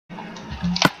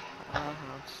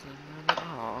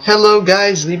Hello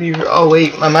guys, Leapy. Oh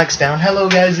wait, my mic's down. Hello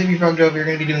guys, Leapy Frog Drove. We're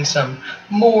going to be doing some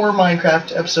more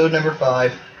Minecraft, episode number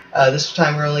 5. This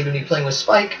time we're only going to be playing with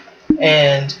Spike,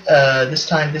 and this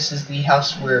time this is the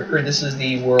house or this is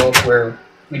the world where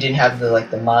we didn't have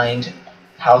the mined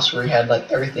house where we had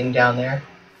like everything down there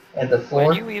and the floor.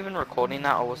 Were you even recording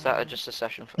that, or was that just a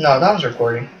session for No, that was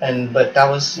recording, but that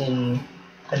was in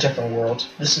a different world.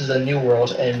 This is a new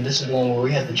world, and this is the one where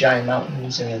we had the giant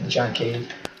mountains and we had the giant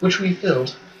cave, which we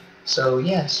filled. So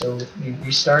yeah, so we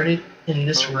restarted in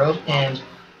this world, and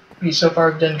we so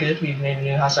far have done good. We've made a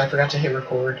new house. I forgot to hit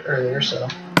record earlier, so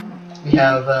we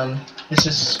have this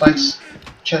is Spike's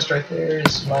chest right there.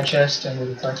 This is my chest, and we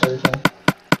reflect everything.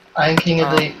 I am king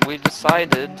of the. We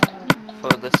decided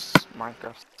for this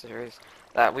Minecraft series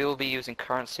that we will be using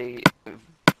currency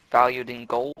valued in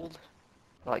gold,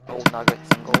 like gold nuggets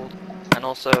and gold, and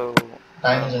also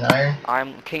Diamonds and iron. I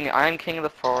am king of the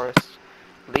forest.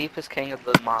 Leap is king of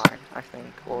the mine, I think,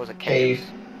 or was it cave?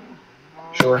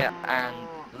 Sure. Yeah, and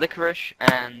Licorice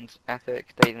and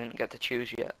Epic, they didn't get to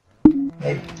choose yet.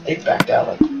 They backed out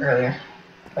like earlier,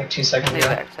 like 2 seconds ago.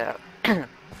 They backed out.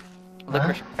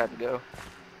 Licorice had to go.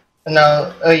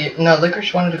 No, no,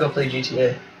 Licorice wanted to go play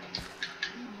GTA.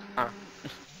 Oh.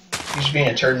 He was being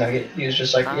a turd nugget. He was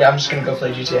just like, yeah, I'm just gonna go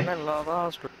play GTA.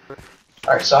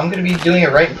 Alright, so I'm gonna be doing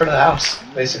it right in front of the house,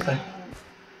 basically.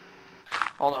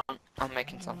 Hold on, I'm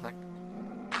making something.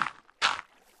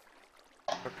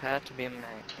 Prepare to be amazed.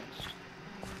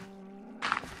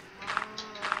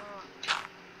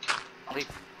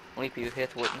 Leap, you here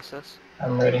to witness this?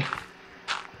 I'm ready.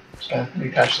 Just gonna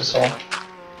repatch this all.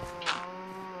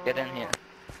 Get in here.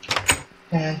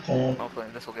 Hopefully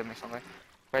this will give me something.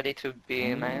 Ready to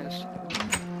be amazed?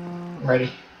 I'm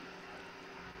ready.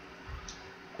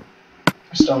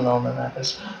 I still don't know where my map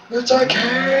is. It's a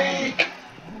cake!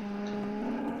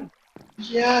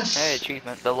 Yes! Hey,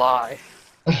 achievement, the lie.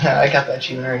 Yeah, I got that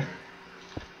achievement already.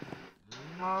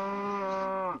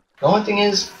 The only thing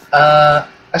is, I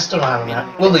still don't have a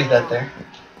map. We'll leave that there.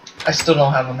 I still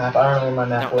don't have a map. I don't know where my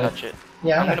map went. Don't touch it.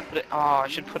 Yeah, I'm gonna put it. Oh, I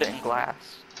should put it in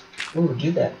glass. Ooh,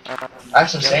 do that. I have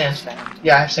some sand.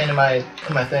 Yeah, I have sand in my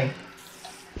thing.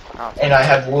 Oh, and I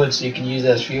have wood, so you can use it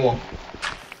as fuel.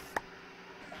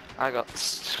 I got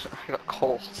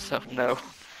coal, so no.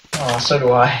 Oh, so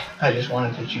do I. I just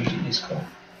wanted to choose to use coal.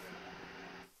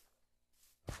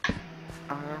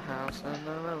 Our house in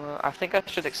the river. I think I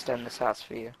should extend this house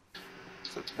for you,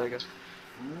 so it's bigger.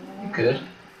 You could.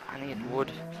 I need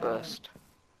wood first.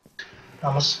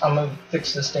 I'm gonna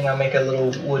fix this thing. I'll make a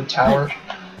little wood tower,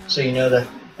 so you know that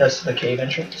that's the cave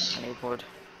entrance. I need wood.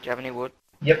 Do you have any wood?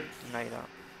 Yep. No, you don't.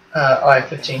 Oh, I have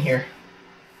 15 here.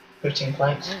 15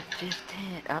 planks.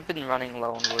 15. I've been running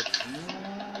low on wood.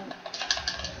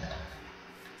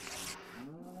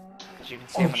 As you can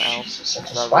see, I'm an elf. Jesus,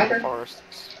 that's a spider?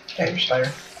 Yeah, you're a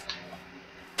spider.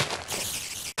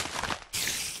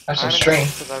 That's some string.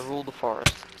 Because I rule the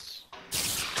forests.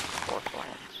 Forest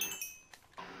lands.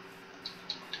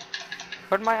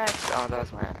 Where'd my axe? Oh,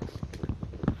 that's my axe.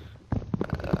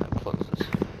 Closes.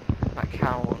 That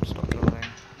cow won't stop moving.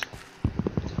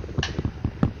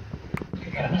 I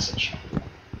got a message.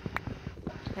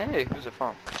 Hey, who's it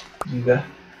from? Yuga.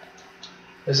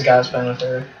 There's a guy that's been with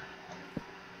her.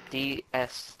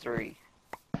 DS3.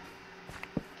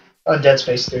 Oh, Dead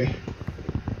Space 3.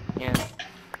 Yeah.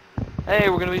 Hey,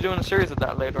 we're gonna be doing a series of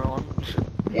that later on.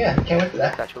 Yeah, can't wait for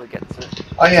that. Actually gets it.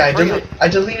 Oh yeah, I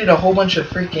deleted a whole bunch of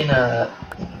freaking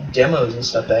demos and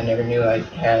stuff that I never knew I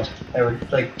had. They were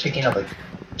like taking up like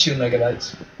 2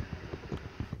 megabytes.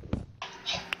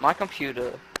 My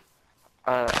computer,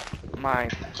 my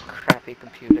crappy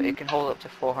computer, it can hold up to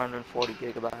 440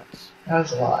 gigabytes.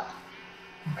 That's a lot.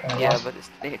 Okay, yeah, but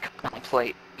it can't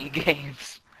play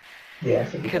games. Yeah,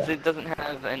 because it doesn't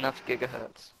have enough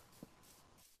gigahertz.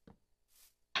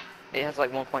 It has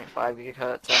like 1.5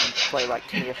 gigahertz, and to play like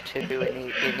TF2,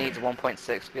 it needs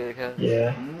 1.6 gigahertz.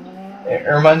 Yeah. It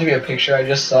reminds me of a picture I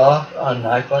just saw on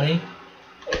iFunny.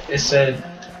 It said,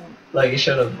 like, it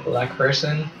showed a black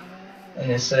person,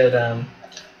 and it said,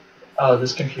 oh,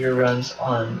 this computer runs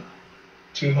on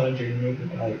 200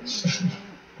 megabytes.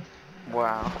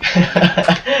 Wow.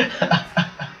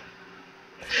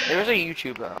 There's a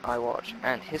YouTuber I watch,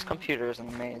 and his computer is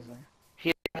amazing.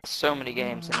 He has so many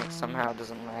games, and it somehow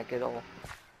doesn't lag at all.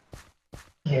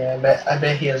 Yeah, I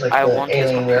bet he has like the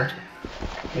Alienware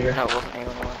computer. No, it wasn't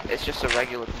Alienware. It's just a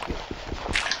regular computer.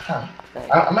 Huh.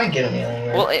 I might get an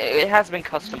Alienware. Well, it has been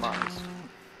customized.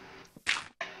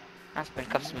 Has been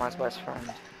customized by his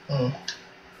friend. Yeah,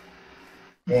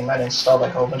 he might install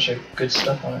like a whole bunch of good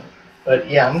stuff on it. But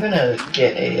yeah, I'm gonna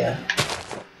get a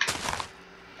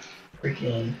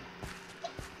freaking.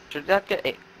 Should that get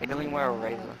Alienware or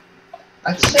Razer?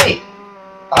 I'd say, Put in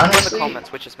the honestly.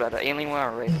 comments which is better,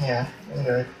 Alienware or Razer. Yeah.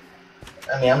 Okay.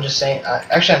 I mean, I'm just saying.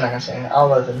 Actually, I'm not gonna say it. I'll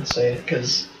let them say it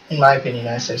because, in my opinion,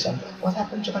 I say something. What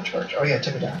happened to my charge? Oh yeah, I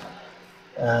took it down.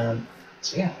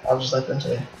 So yeah, I'll just let them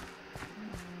say it.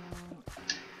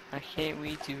 I can't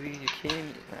wait to read your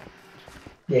comment.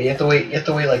 Yeah, you have to wait. You have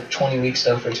to wait like 20 weeks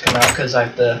though for it to come out because I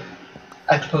have to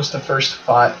post the first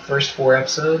 4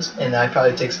 episodes, and that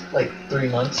probably takes like 3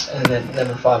 months, and then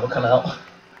number 5 will come out.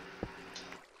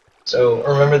 So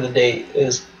remember the date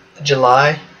is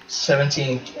July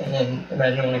 17th, and then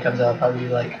imagine when it comes out, probably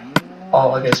like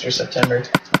August or September.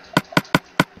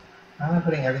 How am I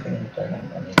putting everything in the program?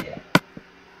 I mean, yeah.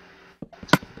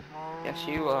 Yes,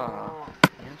 you are.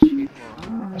 Yes, you are.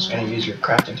 I'm just gonna use your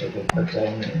crafting table because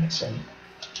I need some.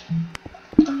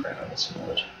 Crap, I need some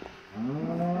wood.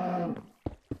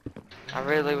 I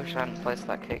really wish I hadn't placed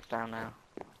that cake down now.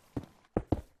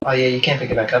 Oh yeah, you can't pick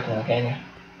it back up now, can you?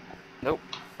 Nope,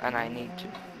 and I need to.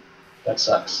 That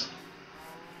sucks.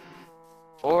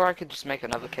 Or I could just make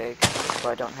another cake, but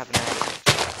I don't have an egg.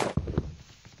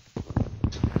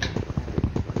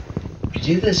 If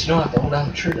you do this, you don't have to hold down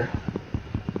the trigger.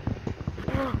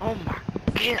 Oh my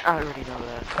god, I already know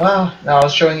that. Well, no, I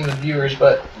was showing you the viewers,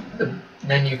 but the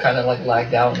menu kind of like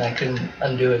lagged out and I couldn't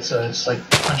undo it, so it's like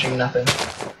punching nothing.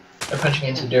 Or punching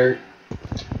into dirt.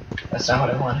 That's not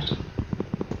what I wanted.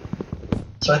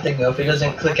 So I think though, if it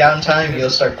doesn't click out in time, you'll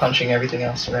start punching everything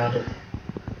else around it.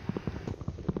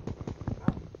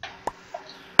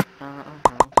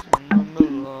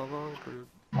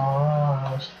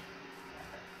 Mars.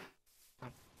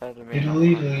 Little.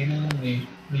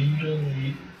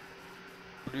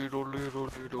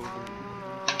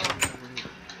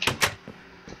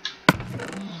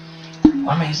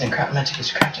 Why am I using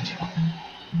Metica's crafting table?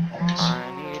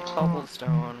 I need cobblestone.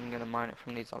 I'm gonna mine it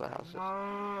from these other houses.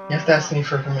 You have to ask me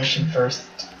for permission first.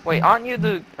 Wait, aren't you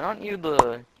the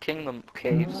king of the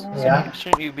caves? Yeah.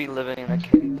 Shouldn't you be living in a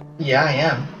cave? Yeah, I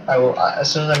am. I will.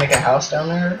 As soon as I make a house down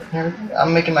there and everything,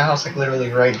 I'm making my house like literally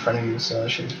right in front of you, so it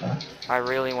should be fun. I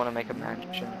really want to make a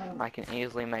mansion. I can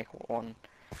easily make one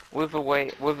with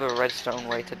a redstone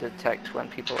way to detect when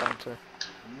people enter.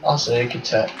 Also, you could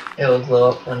tell it'll glow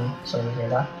up when someone's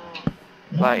nearby.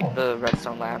 No. Like the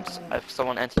redstone lamps. If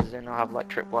someone enters in, I'll have like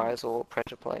tripwires or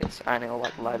pressure plates, and it'll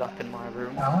like light up in my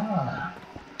room. Ah.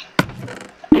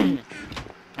 And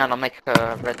I'll make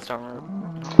a redstone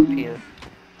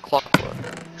clockwork,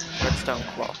 redstone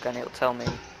clock, and it'll tell me.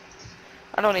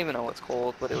 I don't even know what it's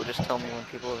called, but it will just tell me when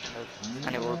people have,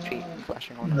 and it will repeat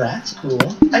flashing on it. That's cool.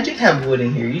 I did have wood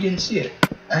in here. You didn't see it.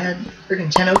 I had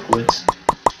freaking 10 oak woods.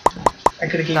 I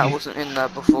could have gave you. That wasn't in there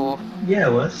before. Yeah,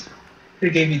 it was. Could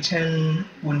have gave you 10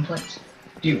 wooden planks.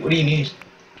 What do you need?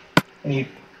 I need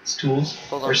tools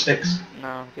or sticks. No,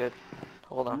 I'm good.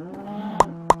 Hold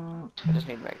on. I just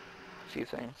need to make a few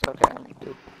things. Okay, I'm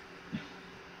good.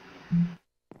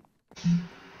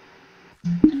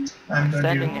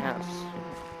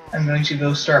 I'm going to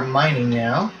go start mining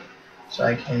now, so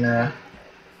I can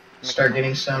start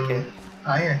getting some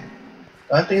iron.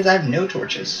 The only thing is I have no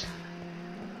torches.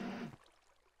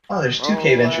 Oh, there's 2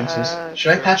 cave entrances.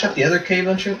 Should I patch up the other cave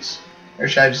entrance? Or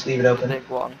should I just leave it open? The big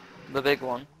one. The big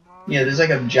one. Yeah, there's like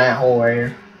a giant hole right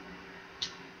here.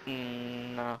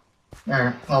 No.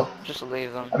 Alright, well, just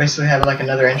leave them. I basically have like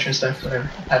another entrance then, whatever.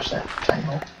 I'll patch that tiny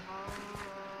hole.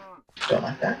 Don't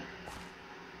like that.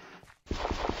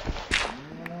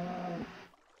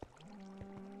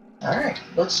 Alright,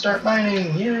 let's start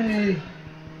mining, yay!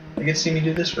 You get to see me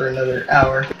do this for another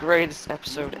hour. The greatest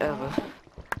episode ever.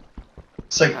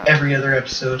 It's like every other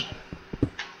episode.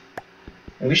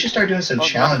 And we should start doing some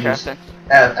challenges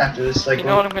after this. Like, you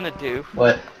know what I'm gonna do?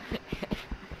 What?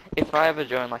 If I ever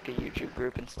join like a YouTube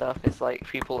group and stuff, it's like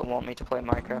people that want me to play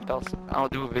Minecraft. I'll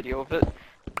do a video of it,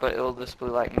 but it'll just be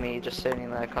like me just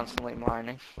sitting there constantly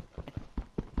mining.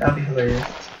 That'd be hilarious.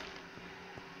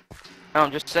 No,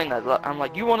 I'm just saying that. I'm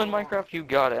like, you wanted Minecraft, you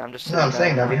got it. I'm just. No, I'm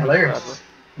saying that'd be hilarious.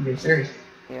 I'm being serious.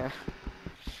 Yeah.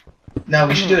 No,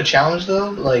 we should do a challenge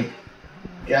though. Like,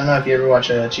 I don't know if you ever watch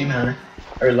Achievement Hunter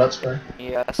or Let's Play.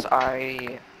 Yes,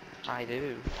 I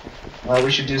do. Well,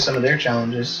 we should do some of their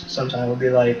challenges sometime. It'll be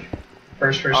like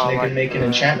first person they can make an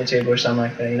enchantment table or something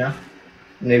like that, you know.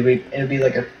 And it'd be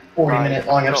like a 40-minute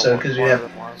long episode because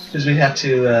we'd have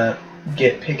to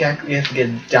get pickaxe. We have to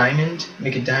get diamond,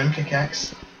 make a diamond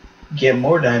pickaxe, get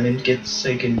more diamond, so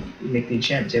you can make the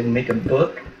enchantment table, make a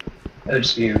book. That would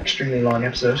just be an extremely long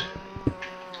episode.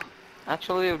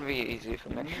 Actually, it would be easy for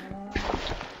me.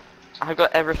 I've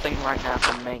got everything right now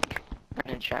to make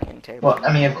an enchanting table. Well,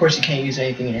 I mean, of course you can't use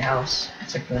anything in your house.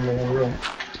 It's like the number one rule.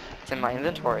 it's in my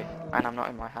inventory, and I'm not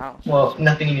in my house. Well,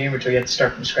 nothing in your inventory. You have to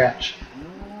start from scratch.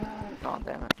 Oh,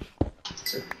 damn it.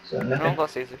 So No, nothing.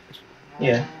 that's easy.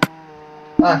 Yeah.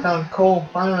 Oh, I found coal.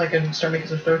 Finally, I can start making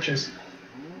some torches.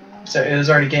 So it was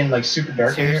already getting like super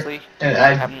dark in here, Seriously? and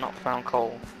I have not found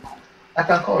coal. I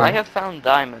found coal. I Right? have found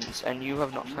diamonds, and you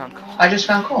have not found coal. I just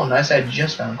found coal, and I said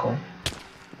just found coal.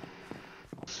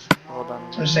 Well done.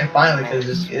 I'm just saying finally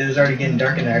because it was already getting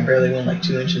dark in there. I barely went like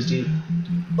 2 inches deep.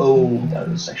 Oh, that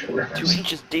was a sexual 2 reference.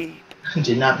 inches deep.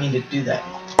 Did not mean to do that.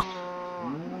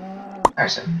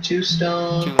 Alright, so 2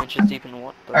 stone. 2 inches deep in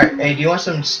what? Alright, hey, do you want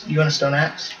some? You want a stone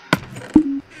axe?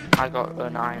 I got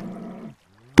an iron.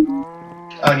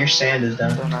 Oh, and your sand is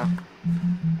done. Don't know.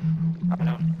 I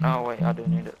don't. Oh wait, I do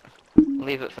need it.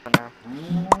 Leave it for now.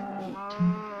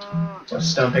 What,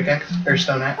 stone pickaxe or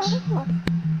stone axe?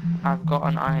 I've got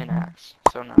an iron axe,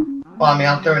 so no. Well, I mean,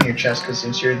 I'll throw it in your chest because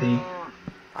since you're the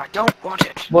I don't want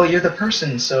it. well, you're the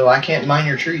person, so I can't mine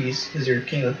your trees because you're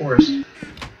king of the forest.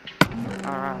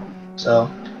 Alright.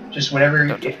 So, just whenever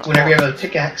Don't touch my whenever you have a forest.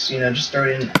 pickaxe, you know, just throw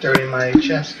it in my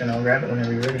chest, and I'll grab it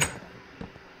whenever you're ready.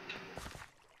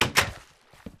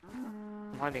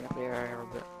 I'm hiding up the area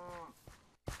a bit.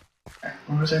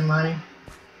 What was I mining?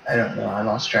 I don't know. I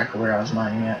lost track of where I was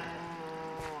mining at.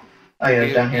 Oh yeah,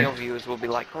 it's down here. Your viewers will be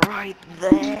like, right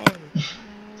there.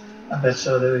 I bet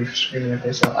so. They'll be screaming if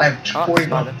they saw. I have Oh,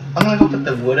 41. spider. I'm gonna go put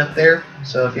the wood up there.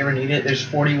 So if you ever need it, there's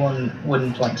 41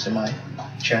 wooden planks in my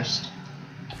chest.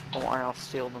 Don't worry, I'll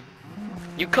steal them.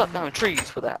 You cut down trees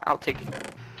for that. I'll take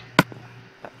it.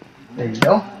 There you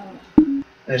go.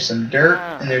 There's some dirt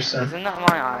and there's some. Isn't that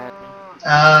my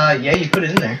iron? Yeah, you put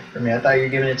it in there for me. I thought you were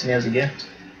giving it to me as a gift.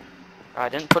 I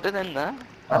didn't put it in there.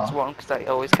 That's Oh. one, because I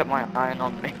always kept my iron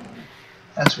on me.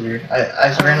 That's weird.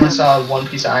 I randomly saw one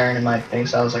piece of iron in my thing,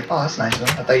 so I was like, oh, that's nice.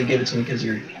 I thought you gave it to me because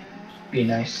you're being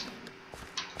nice.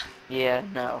 Yeah,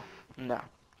 no. No.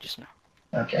 Just no.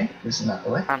 Okay, this is not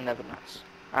the way. I'm never nice.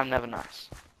 I'm never nice.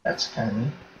 That's kind of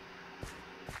mean.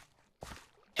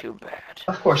 Too bad.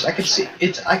 Of course, I could see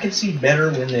I could see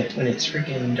better when it's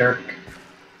freaking dark.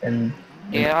 And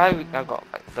Yeah, I got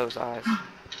like those eyes.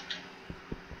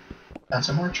 got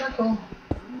some more charcoal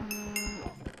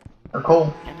or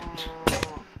coal. Damn it.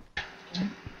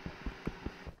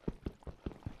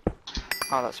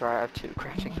 Oh, that's right. I have 2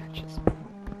 crafting benches.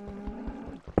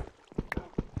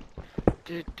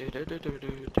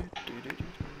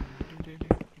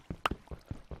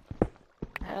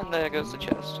 And there goes the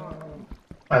chest.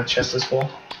 My chest is full.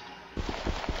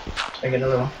 Make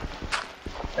another one.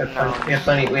 No, We have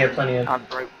plenty of.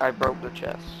 I broke the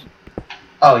chest.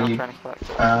 Oh, I'm you. trying to collect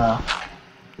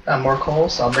it. Got more coal,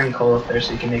 so I'll bring coal up there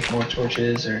so you can make more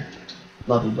torches or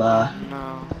blah blah blah.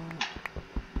 No.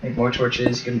 Make more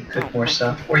torches, you can cook Don't more make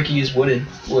stuff. Or you can use wood.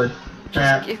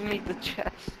 Just give me the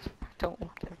chest. I don't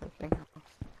want everything else.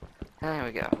 There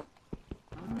we go.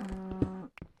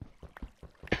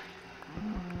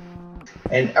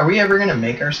 And are we ever gonna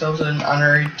make ourselves an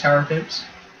honorary Tower Pimps?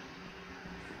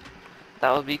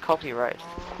 That would be copyright.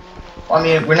 Well, I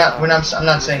mean, I'm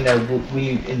not saying that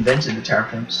we invented the Tower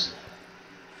Pimps.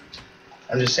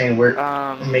 I'm just saying we're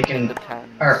making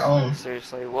depends. our own.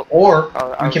 Seriously, what? Or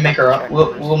I we would can make have our to own. check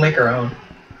We'll first. make our own.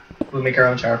 We'll make our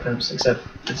own Tower Pimps, except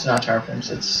it's not Tower Pimps.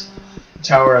 It's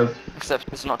Tower of Except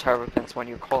it's not Tower Pimps when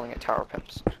you're calling it Tower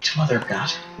Pimps. Mother of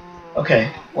God.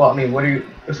 Okay. Well, I mean,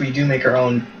 if we do make our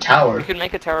own tower? We could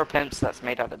make a Tower Pimps that's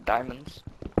made out of diamonds.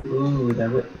 Ooh, that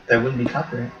wouldn't be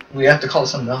copyright. We have to call it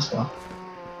something else though.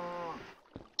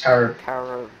 Tower.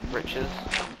 Tower of Riches.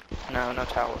 No, no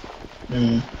tower.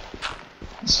 Hmm.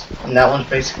 And that one's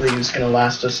basically just gonna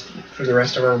last us for the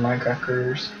rest of our Minecraft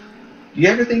careers. Do you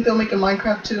ever think they'll make a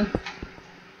Minecraft 2?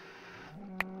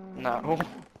 No.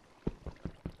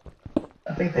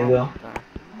 I think they will. No.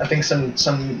 I think some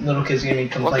little kids are gonna be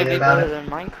What could complaining be about better it. than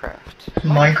Minecraft?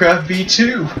 Minecraft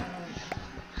V2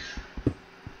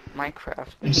 Minecraft.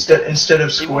 instead of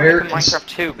They Square. won't make a Minecraft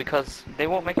 2 because they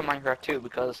won't make a Minecraft 2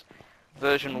 because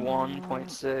version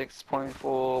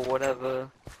 1.6.4 whatever.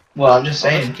 Well, I'm just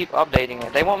They'll saying. just keep updating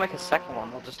it. They won't make a second one.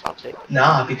 They'll just update it.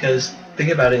 Nah, because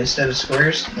think about it. Instead of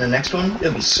squares, the next one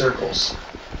it'll be circles.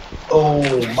 Oh,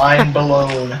 mind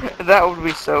blown. That would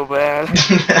be so bad.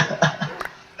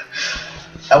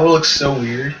 That will look so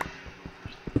weird.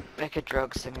 Make a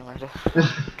drug simulator.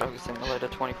 Drug simulator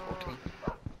 2014.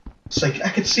 It's like I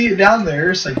can see it down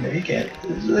there. It's like no, you can't.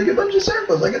 It's like a bunch of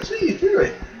circles. I can see you through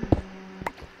it.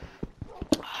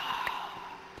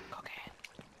 Cocaine.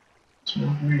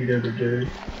 Smoke weed every day.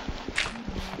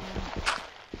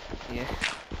 Yeah.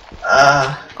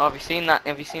 Ah. Oh, have you seen that?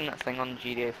 Have you seen that thing on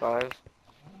GTA 5?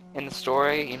 In the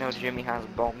story, you know, Jimmy has a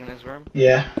bomb in his room.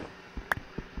 Yeah.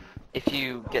 if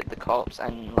you get the cops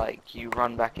and like you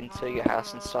run back into your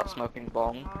house and start smoking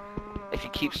bong, if you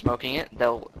keep smoking it,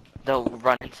 they'll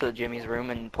run into Jimmy's room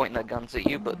and point their guns at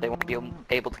you, but they won't be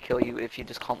able to kill you if you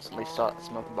just constantly start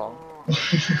smoking bong.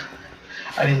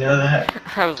 I didn't know that.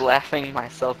 I was laughing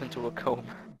myself into a coma.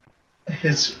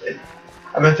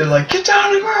 I bet they're like, get down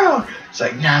on the ground. It's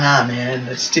like, nah, man,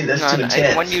 that's too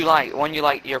intense. When you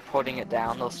you're putting it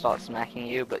down, they'll start smacking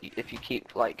you. But if you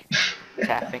keep like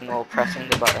tapping or pressing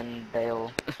the button,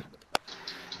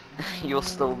 you'll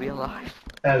still be alive.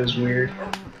 That is weird.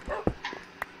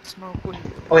 Smoke weed.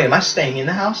 Oh wait, am I staying in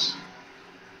the house?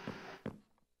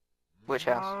 Which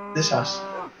house? This house.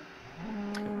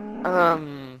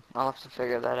 I'll have to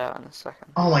figure that out in a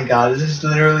second. Oh my god, this is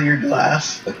literally your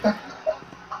glass.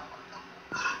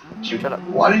 Shut up.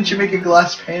 Why didn't you make a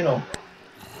glass panel?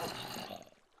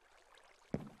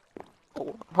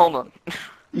 Oh, hold on.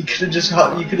 You could have just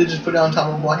put it on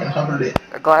top of a block and hovered it.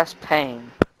 A glass pane.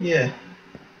 Yeah.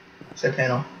 Say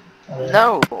panel.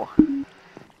 No.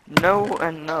 No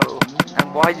and no.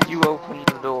 And why did you open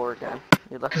the door again?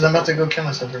 Because I'm about to go kill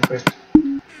myself real quick.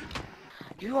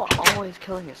 You are always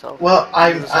killing yourself. Well,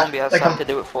 There's a zombie outside to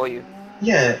do it for you.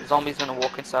 Yeah. The zombie's gonna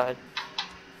walk inside.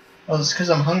 Well, it's because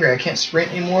I'm hungry. I can't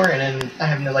sprint anymore, and then I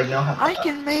have no how. I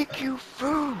can make you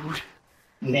food.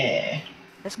 Nah.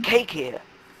 There's cake here.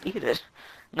 Eat it.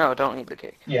 No, don't eat the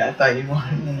cake. Yeah, I thought you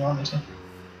didn't want me to.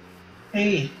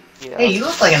 Hey. Yeah. Hey, you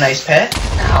look like a nice pet.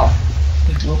 Ow.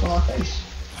 You blew up on my face.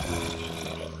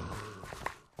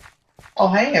 Oh,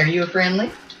 hey, are you a friendly?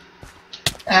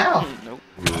 Ow. Nope.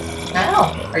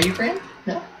 Ow. Are you friendly?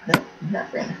 No, you're not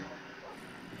friendly.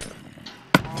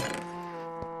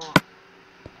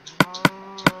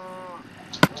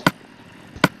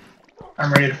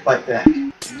 I'm ready to fight back.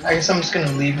 I guess I'm just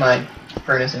gonna leave my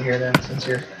furnace in here then, since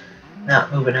you're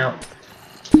not moving out.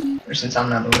 Or since I'm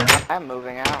not moving out. I'm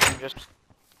moving out. I'm just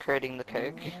creating the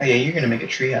cake. Oh yeah, you're gonna make a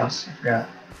treehouse. I forgot.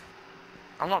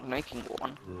 I'm not making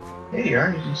one. Yeah, you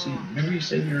are. Remember you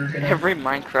said you were gonna... Every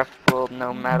Minecraft world,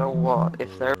 no matter what,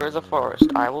 if there is a forest,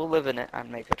 I will live in it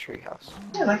and make a treehouse.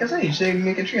 Yeah, like I said, you said you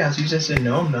make a treehouse. You just said,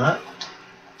 no, I'm not.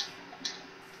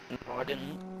 No, I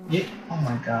didn't. Yeah. Oh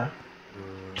my god.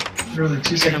 Literally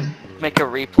 2 seconds. Make a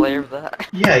replay of that.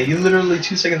 Yeah, you literally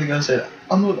 2 seconds ago said,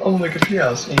 I'm gonna make a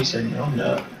treehouse. And you said, no, I'm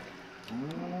not.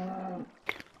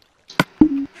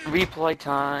 Replay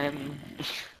time.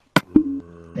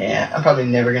 Nah, I'm probably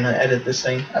never gonna edit this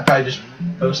thing. I probably just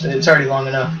post it. It's already long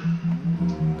enough.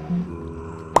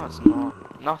 No, it's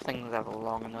not. Nothing's ever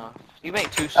long enough. You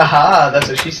make 2 seconds. Aha, that's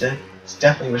what she said. It's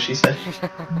definitely what she said.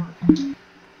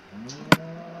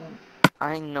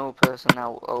 I know a person that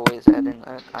will always edit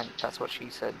it. That's what she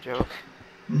said joke.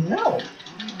 No.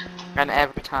 And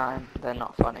every time, they're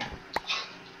not funny.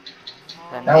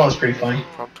 They're That one's pretty funny.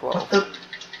 Prop What 12. the?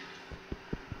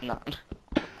 None.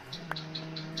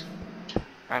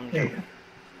 I'm Here you joking. go.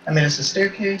 I mean, it's a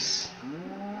staircase.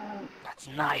 That's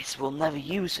nice. We'll never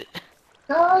use it.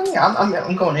 Yeah,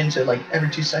 I'm going into it like every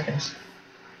 2 seconds.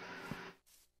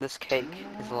 This cake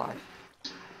is life.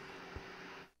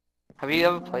 Have you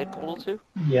ever played Portal 2?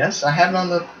 Yes, I have it on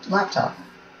the laptop.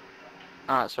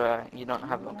 Oh, that's right. You don't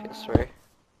have it on PS3.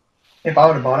 If I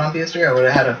would have bought it on PS3, I would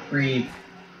have had a free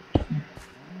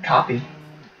copy.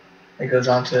 It goes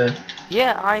on to...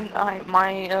 Yeah,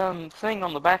 my thing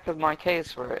on the back of my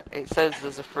case where it says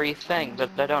there's a free thing,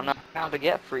 but I don't know how to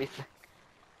get free thing.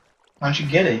 Why don't you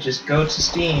get it? Just go to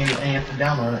Steam and you have to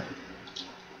download it.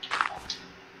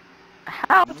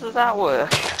 How does that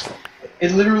work?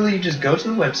 It literally, you just go to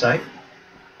the website.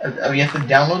 You have to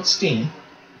download Steam.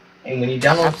 And when you I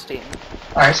download... have Steam.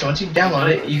 Alright, so once you download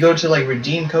it, you go to like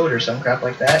redeem code or some crap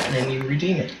like that, and then you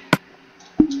redeem it.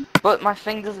 But my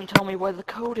thing doesn't tell me where the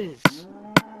code is.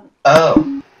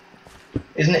 Oh.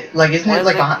 Isn't it like behind...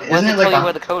 Isn't it like tell you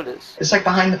where the code is? It's like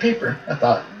behind the paper, I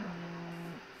thought.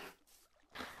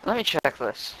 Let me check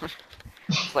this.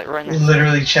 It's like right It next.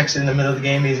 literally checks in the middle of the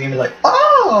game, he's gonna be like,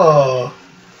 oh!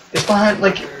 It's behind,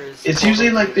 like, it's usually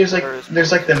like, there's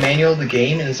like the manual of the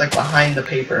game, and it's like behind the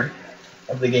paper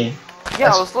of the game.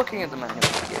 Yeah, I was looking at the manual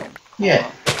of the game.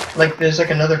 Yeah, like there's like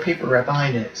another paper right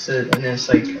behind it, so, and then it's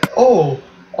like, oh,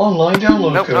 online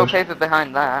download Nope, code. no paper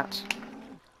behind that.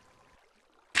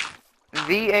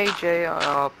 VAJ,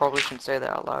 probably shouldn't say that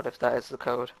out loud if that is the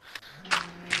code.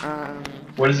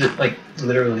 What does it, like,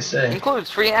 literally say?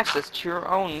 Includes free access to your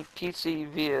own PC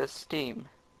via Steam.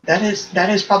 That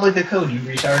is probably the code, you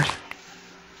retard.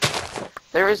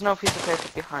 There is no piece of paper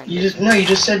behind it. You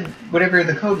just said whatever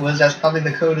the code was, that's probably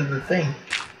the code of the thing.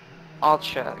 I'll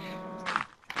check.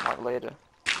 Later.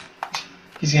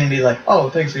 He's gonna be like, oh,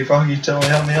 thanks, Leapfrog, you totally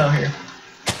helped me out here.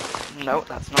 No,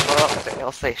 that's not what I'll say.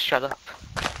 I'll say shut up.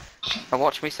 And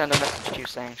watch me send a message to you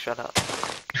saying shut up.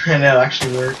 I know,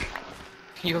 actually work.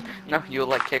 You'll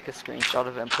like take a screenshot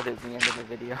of it and put it at the end of the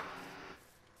video.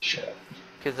 Shut up.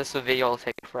 Because this video will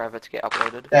take forever to get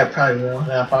uploaded. That probably will.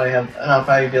 And I'll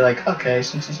probably be like, okay,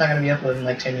 since it's not gonna be uploaded in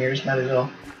like 10 years, might as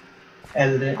well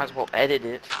edit it. Might as well edit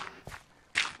it.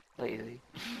 Lazy.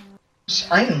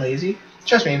 I am lazy.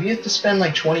 Trust me, if you have to spend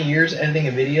like 20 years editing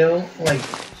a video, like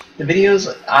the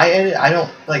videos I edit, I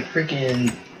don't like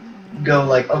freaking go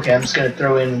like, okay, I'm just gonna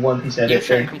throw in one piece of You edit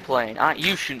shouldn't there. complain.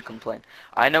 You shouldn't complain.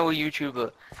 I know a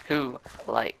YouTuber who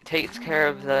like takes care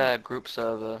of the group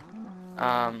server.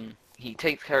 He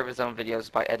takes care of his own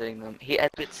videos by editing them. He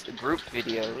edits group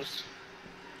videos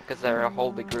because they're a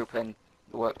whole big group and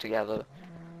work together.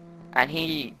 And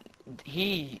he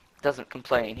doesn't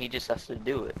complain. He just has to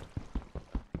do it.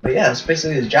 But yeah, it's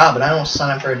basically his job, and I don't sign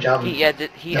up for a job. He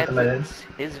nothing but edits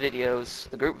his videos,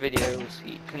 the group videos.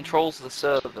 He controls the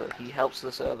server. He helps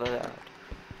the server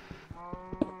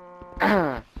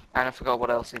out. And I forgot what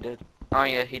else he did. Oh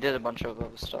yeah, he did a bunch of other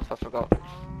stuff. I forgot.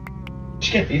 You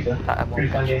should get FIFA. That I won't Pretty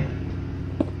fun mention. game.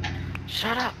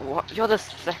 Shut up! What? You're the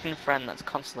second friend that's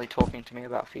constantly talking to me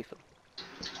about FIFA.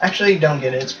 Actually, don't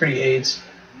get it. It's pretty AIDS.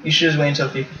 You should just wait until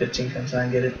FIFA 15 comes out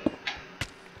and get it.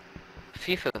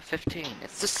 FIFA 15.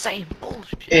 It's the same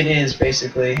bullshit. It is,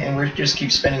 basically, and we just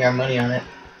keep spending our money on it.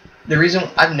 The reason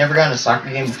I've never gotten a soccer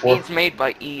game before... It's made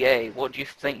by EA. What do you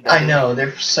think? I know,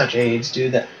 they're such AIDS,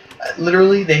 dude. That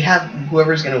literally, they have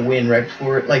whoever's gonna win right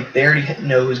before... Like, they already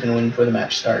know who's gonna win before the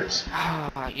match starts.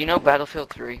 You know Battlefield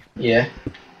 3? Yeah.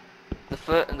 The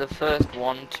first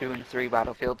 1, 2, and 3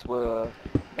 Battlefields were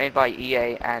made by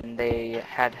EA, and they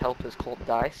had helpers called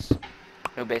DICE,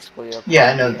 who basically are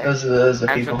Yeah, I know. EA. Those are the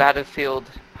And people. for Battlefield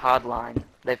Hardline,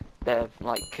 they've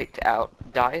like kicked out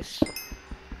DICE,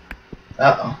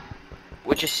 Uh-oh.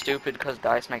 which is stupid because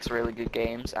DICE makes really good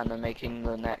games, and they're making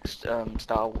the next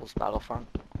Star Wars Battlefront.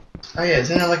 Oh yeah,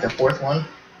 isn't that like the fourth one?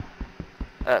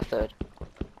 Third.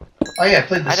 Oh yeah, I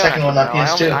played the I don't second one on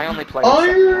actually know. PS2. I only played the second one.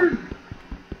 Iron!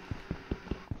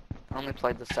 I only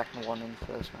played the second one and the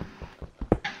first one.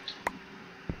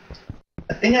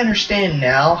 I think I understand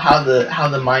now how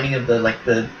the mining of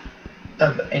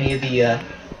of any of the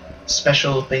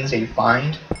special things that you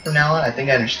find from now on. I think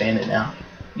I understand it now.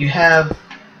 You have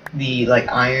the like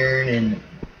iron and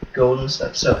gold and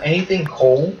stuff. So anything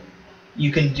coal,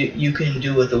 you can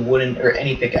do with a wooden or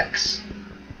any pickaxe.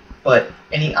 But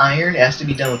any iron has to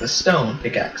be done with a stone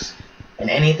pickaxe, and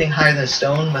anything higher than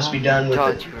stone must be done with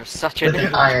God, you are such a with an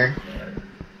noob. iron.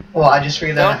 Well, I just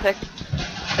figured that out.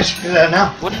 I just figured that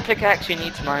out now. Wooden pickaxe you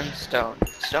need to mine stone.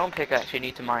 Stone pickaxe you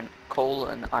need to mine coal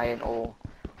and iron ore.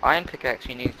 Iron pickaxe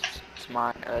you need to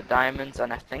mine diamonds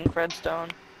and I think redstone.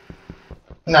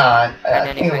 Nah, I And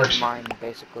think it anything works. to mine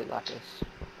basically lapis.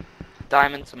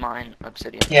 Diamond to mine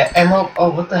obsidian. Yeah, emerald. Oh,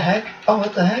 what the heck? Oh,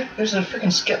 what the heck? There's a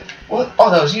freaking What? Oh,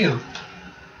 that was you.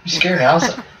 You scared me. I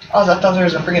thought there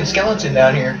was a freaking skeleton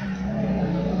down here.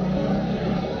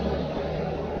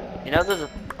 You know there's a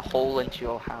hole into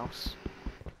your house?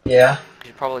 Yeah. You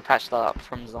should probably patch that up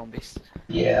from zombies.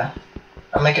 Yeah.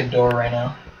 I'll make a door right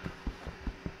now.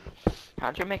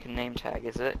 How'd you make a name tag?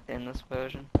 Is it in this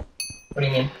version? What do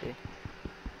you mean?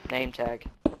 Name tag.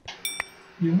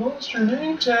 You lost your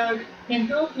name tag.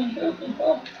 Help me, help me,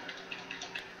 help.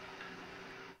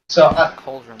 So,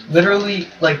 Cauldrons. literally,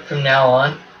 like, from now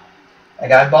on,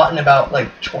 like, I bought in about, like,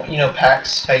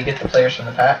 packs, how you get the players from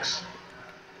the packs.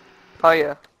 Oh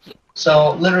yeah.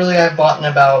 So, literally, I've bought in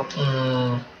about,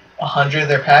 100 of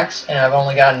their packs, and I've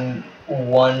only gotten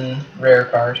one rare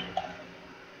card.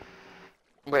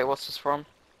 Wait, what's this from?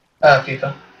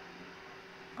 FIFA.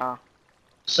 Ah.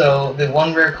 So, the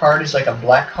one rare card is, like, a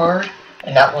black card,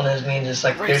 and that one means it's,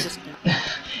 like, there's... Racist.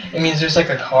 It means there's like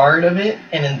a card of it,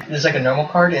 and then there's like a normal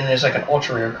card, and there's like an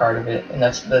ultra rare card of it, and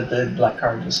that's the black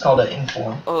card. It's called an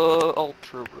inform.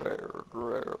 Ultra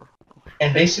rare.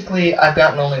 And basically, I've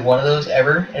gotten only one of those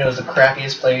ever, and it was the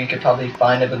crappiest player you could probably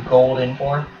find of a gold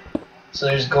inform. So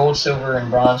there's gold, silver, and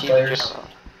bronze players,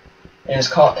 and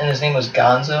his name was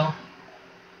Gonzo.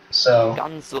 So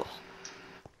Gonzo.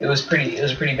 it was a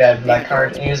pretty bad black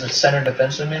card, and he was a center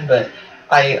defenseman. But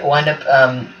I wind up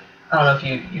I don't know if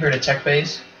you heard of Tech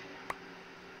Phase.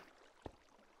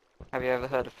 Have you ever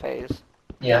heard of FaZe?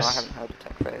 Yes. No, I haven't heard of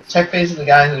Tech Phase. Tech Phase is the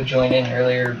guy who joined in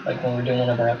earlier, like when we were doing one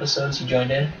of our episodes. He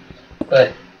joined in,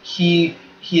 but he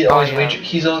always yeah.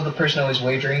 he's always the person always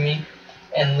wagering me,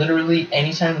 and literally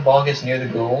anytime the ball gets near the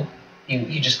goal,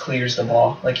 he just clears the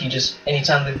ball. Like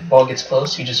anytime the ball gets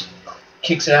close, he just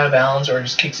kicks it out of bounds or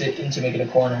just kicks it in to make it a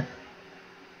corner.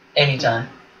 Anytime.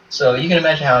 So you can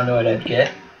imagine how annoyed I'd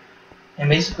get. And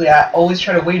basically, I always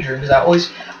try to wager him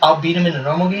because I'll beat him in a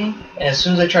normal game, and as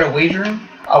soon as I try to wager him,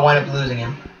 I'll wind up losing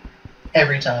him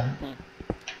every time. Hmm.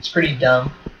 It's pretty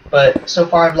dumb, but so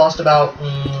far I've lost about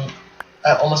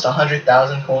almost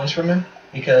 100,000 coins from him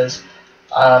because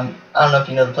I don't know if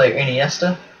you know the player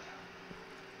Iniesta.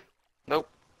 Nope.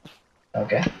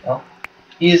 Okay, well,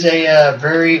 he is a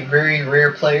very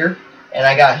rare player, and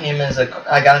I got him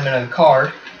in a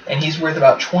card, and he's worth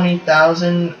about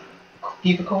 20,000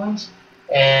 FIFA coins,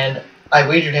 and I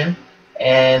wagered him,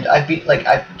 and I played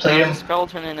There's him. a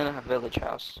skeleton in a village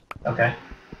house. Okay,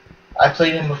 I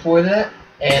played him before that,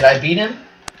 and I beat him,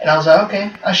 and I was like,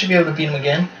 okay, I should be able to beat him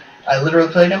again. I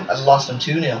literally played him, I lost him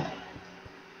 2-0.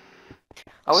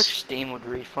 I wish Steam would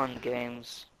refund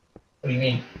games. What do you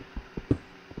mean?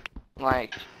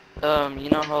 Like, you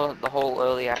know how the whole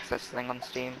early access thing on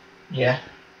Steam? Yeah.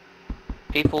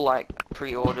 People like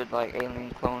pre-ordered like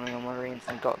Alien Colonial Marines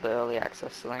and got the early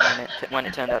access thing, and when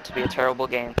it turned out to be a terrible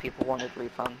game, people wanted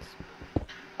refunds.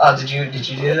 Oh, did you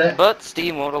do that? But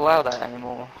Steam won't allow that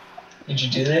anymore. Did you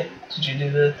do that? Did you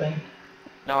do the thing?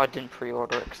 No, I didn't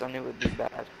pre-order it because I knew it would be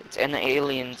bad. It's an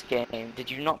Aliens game. Did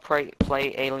you not play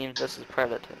Alien vs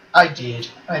Predator? I did.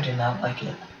 I did not like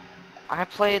it. I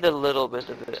played a little bit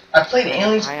of it. I played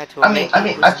Aliens. I had to I mean,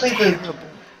 admit, it was played terrible.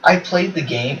 I played the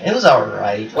game. It was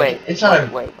alright. Wait, it's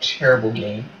not wait. a terrible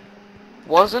game.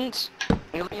 Wasn't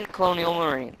Alien Colonial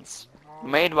Marines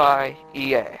made by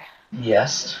EA?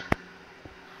 Yes.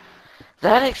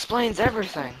 That explains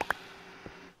everything.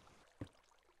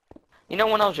 You know,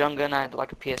 when I was younger and I had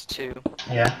like a PS2,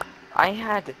 Yeah. I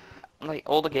had, like,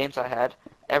 all the games I had,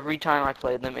 every time I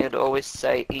played them, it would always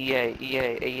say EA,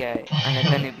 EA, EA, and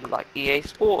then it'd be like EA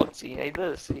Sports, EA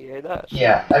this, EA that.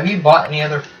 Yeah. Have you bought any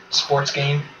other sports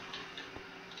game?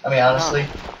 I mean, honestly.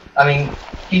 No. I mean,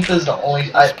 FIFA's the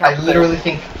only. I literally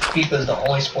think FIFA's the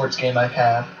only sports game I've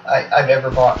ever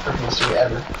bought for PS3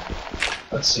 ever.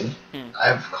 Let's see. I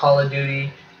have Call of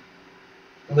Duty.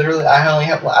 Literally, I only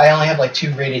have like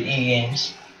 2 rated E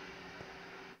games.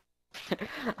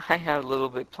 I have Little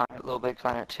Big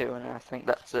Planet 2, and I think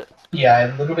that's it. Yeah, I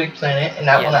have Little Big Planet, and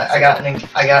that Yeah, one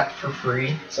I got for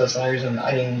free, so that's the only reason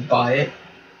I didn't buy it.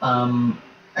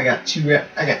 I got two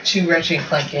Ratchet and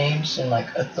Clank games, and like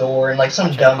a Thor, and like some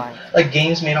Ratchet dumb and Clank. like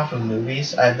games made off of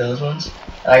movies. I had those ones,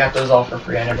 and I got those all for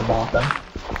free. I never bought them.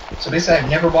 So basically, I've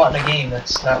never bought in a game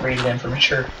that's not rated M for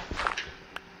mature.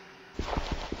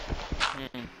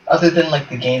 Other than like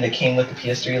the game that came with the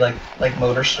PS3, like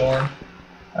Motorstorm.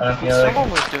 I don't know if you know that.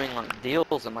 Someone was doing like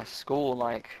deals at my school,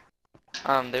 like,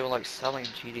 they were like selling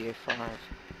GTA 5.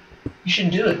 You should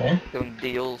do it, man. Doing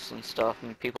deals and stuff,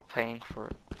 and people paying for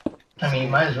it. I mean, you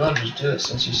might as well just do it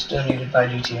since you still need to buy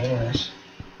GTA anyways.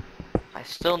 I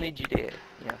still need GTA,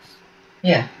 yes.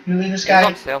 Yeah, you leave this It was guy.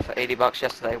 on sale for $80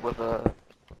 yesterday with a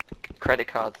credit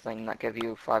card thing that gave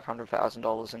you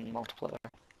 $500,000 in multiplier.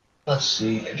 Let's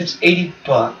see. If it's $80,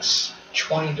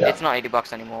 $20. It's not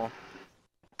 $80 anymore.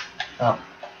 Oh.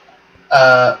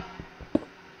 I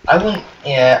wouldn't.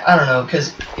 Yeah, I don't know,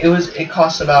 cause it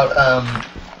costs about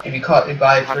if you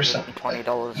buy for some.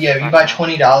 $120. Yeah, if you buy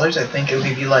 $20, I think it'll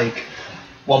give you like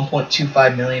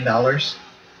 $1.25 million.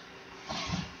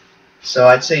 So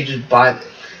I'd say just buy.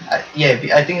 Yeah,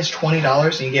 I think it's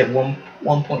 $20 and you get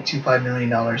 $1.25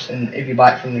 million, and if you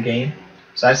buy it from the game.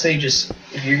 So I'd say just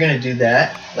if you're gonna do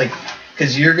that, like,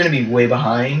 cause you're gonna be way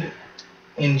behind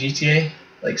in GTA,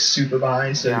 like super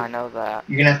behind. So yeah, I know that.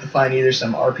 you're gonna have to find either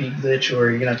some RP glitch or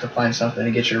you're gonna have to find something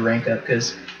to get your rank up,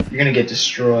 cause you're gonna get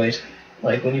destroyed.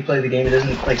 Like when you play the game, it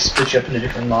doesn't like split you up into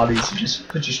different lobbies; it just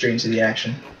puts you straight into the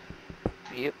action.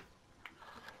 Yep.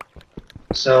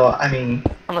 So I mean,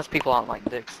 Unless people aren't like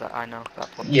dicks that I know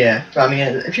that point. yeah. I mean,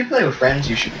 if you play with friends,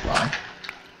 you should be fine.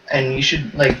 And you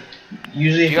should like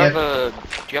usually. Do you have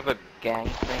a gang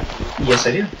thing? Yes,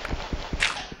 I do.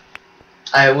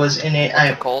 I was in it. What's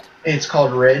it called? It's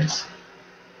called Reds.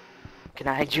 Can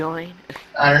I join?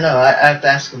 I don't know. I have to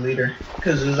ask the leader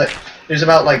because there's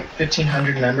about like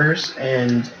 1,500 members,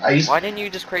 and I used. Why didn't you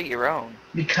just create your own?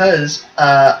 Because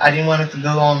I didn't want it to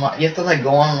go online. You have to like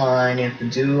go online. You have to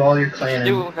do all your clan.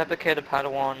 Do it with Epicator,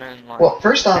 Padawan, and like Well,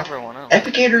 first off, everyone else.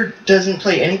 Epicator doesn't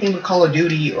play anything but Call of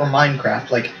Duty or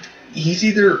Minecraft. Like he's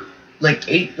either like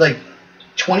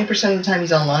 20% of the time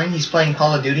he's online, he's playing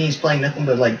Call of Duty. He's playing nothing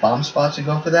but like bomb spots and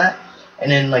going for that. And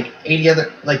then like the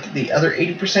other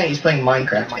 80% he's playing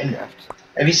Minecraft. And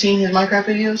have you seen his Minecraft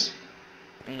videos?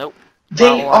 Nope.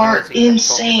 They are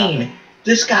insane.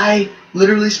 This guy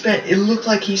literally it looked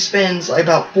like he spends like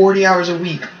about 40 hours a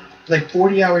week, like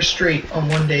 40 hours straight on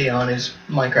one day on his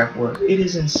Minecraft work. It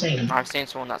is insane. I've seen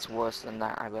someone that's worse than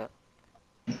that, I bet.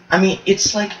 I mean,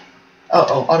 it's like,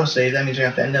 Oh, autosave. That means we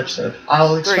have to end the episode.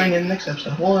 I'll explain in the next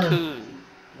episode. 1, 2,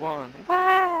 1.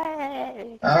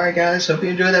 Way! Alright guys, hope you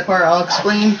enjoyed that part. I'll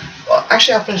explain, well,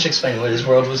 actually I'll finish explaining what his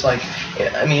world was like.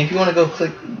 Yeah, I mean, if you want to go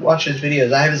watch his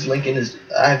videos, I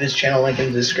have his channel link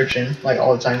in the description, like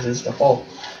all the times it's default.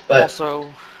 But,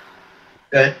 Also,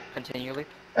 go ahead. continually.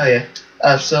 Oh yeah.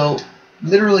 So,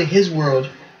 literally his world,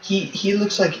 he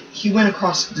looks like, he went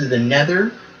across to the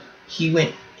nether, he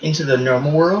went into the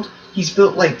normal world, he's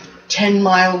built like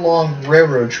 10-mile long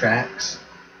railroad tracks,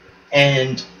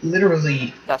 and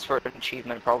literally... That's for an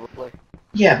achievement, probably.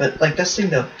 Yeah, but like that's the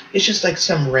thing though. It's just like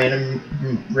some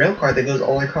random rail car that goes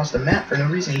all the way across the map for no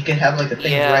reason. You can have like a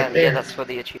thing right there. Yeah, that's for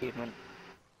the achievement.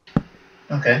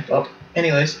 Okay. Well,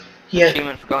 anyways, he had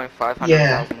Achievement for going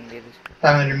 500,000 meters.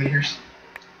 500 meters.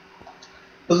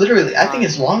 But literally, I think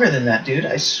it's longer than that, dude.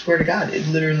 I swear to God, it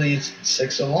literally it's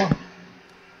like so long.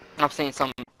 I've seen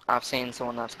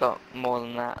someone that's got more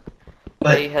than that.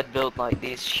 But They had built like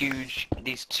these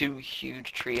two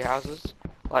huge tree houses.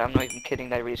 Like, I'm not even kidding,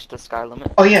 they reached the sky limit.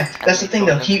 oh yeah, that's the thing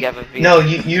though.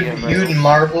 You'd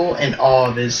marvel and awe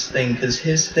of his thing, because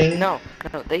his thing. No,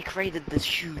 they created this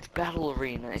huge battle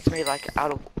arena. It's made like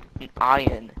out of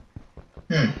iron.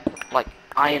 Like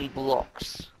iron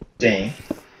blocks. Dang.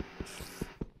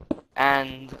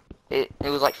 And it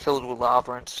was like filled with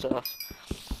lava and stuff.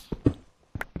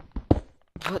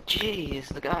 But jeez,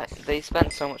 they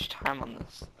spent so much time on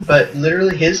this. But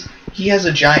literally he has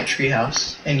a giant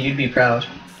treehouse, and you'd be proud.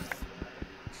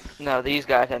 No, these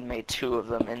guys had made 2 of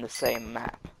them in the same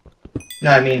map.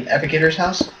 No, I mean Epicator's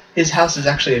house. His house is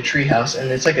actually a treehouse, and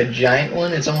it's like a giant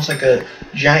one. It's almost like a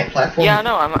giant platform. Yeah,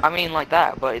 no, I mean like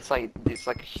that, but it's like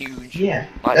a huge. Yeah,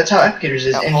 like, that's how Epicator's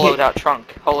is. And hollowed out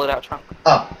trunk.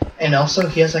 Oh, and also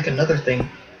he has like another thing.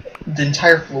 The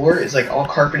entire floor is like all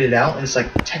carpeted out, and it's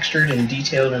like textured and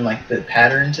detailed, and like the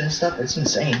patterns and stuff. It's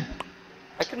insane.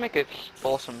 I could make a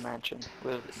awesome mansion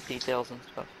with details and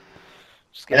stuff.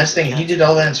 And that's the thing. He did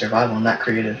all that in survival, not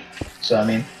creative. So I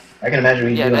mean, I can imagine what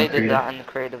he did. Yeah, they did that in the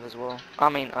creative as well. I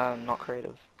mean, not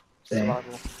creative.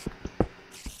 Survival.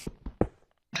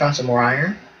 Found some more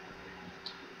iron.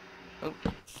 Oop.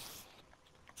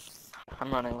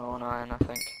 I'm running low on iron, I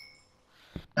think.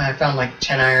 I found like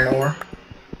 10 iron ore.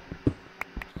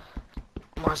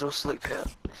 Might as well sleep here.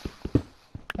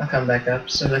 I'll come back up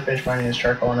as soon as I finish mining this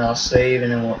charcoal, and I'll save,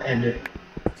 and then we'll end it.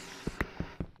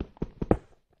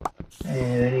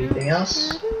 And anything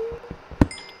else?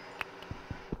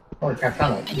 Holy crap, I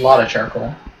found a lot of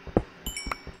charcoal.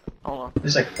 Hold on.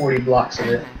 There's like 40 blocks of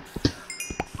it.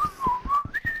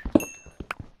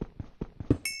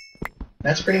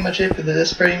 That's pretty much it for this.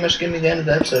 That's pretty much gonna be the end of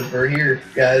the episode. We're here,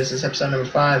 guys. This is episode number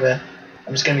 5. I'm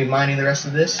just gonna be mining the rest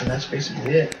of this, and that's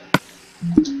basically it.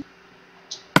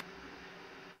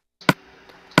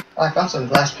 Oh, I found some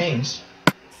glass panes.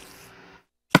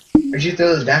 Where'd you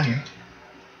throw those down here?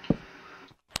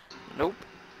 Nope.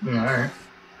 Alright.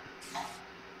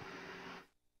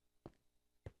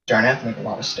 Darn, I have to make a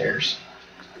lot of stairs.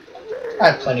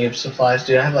 I have plenty of supplies,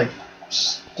 dude. I have like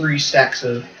 3 stacks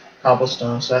of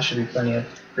cobblestone, so that should be plenty of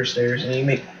for stairs. And you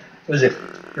make, what is it,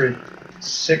 for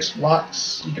 6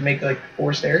 blocks, you can make like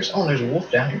 4 stairs. Oh, there's a wolf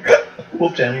down here.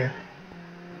 Wolf down here.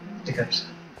 Hiccups.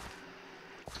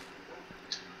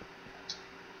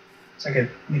 So I could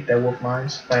meet that wolf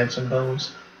mines if I had some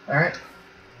bones. Alright.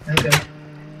 Okay.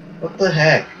 What the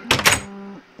heck?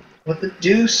 What the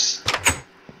deuce?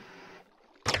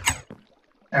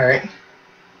 Alright.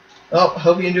 Well,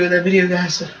 hope you enjoyed that video,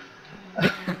 guys.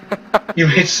 You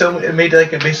made it made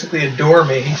like basically a door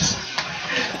maze.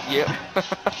 Yep.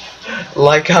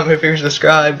 Like, comment, favorite,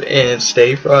 subscribe, and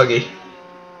stay froggy.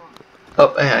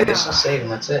 Oh, and I guess I'll save,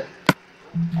 and that's it.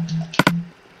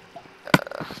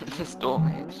 This door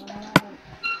maze.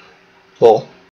 Full.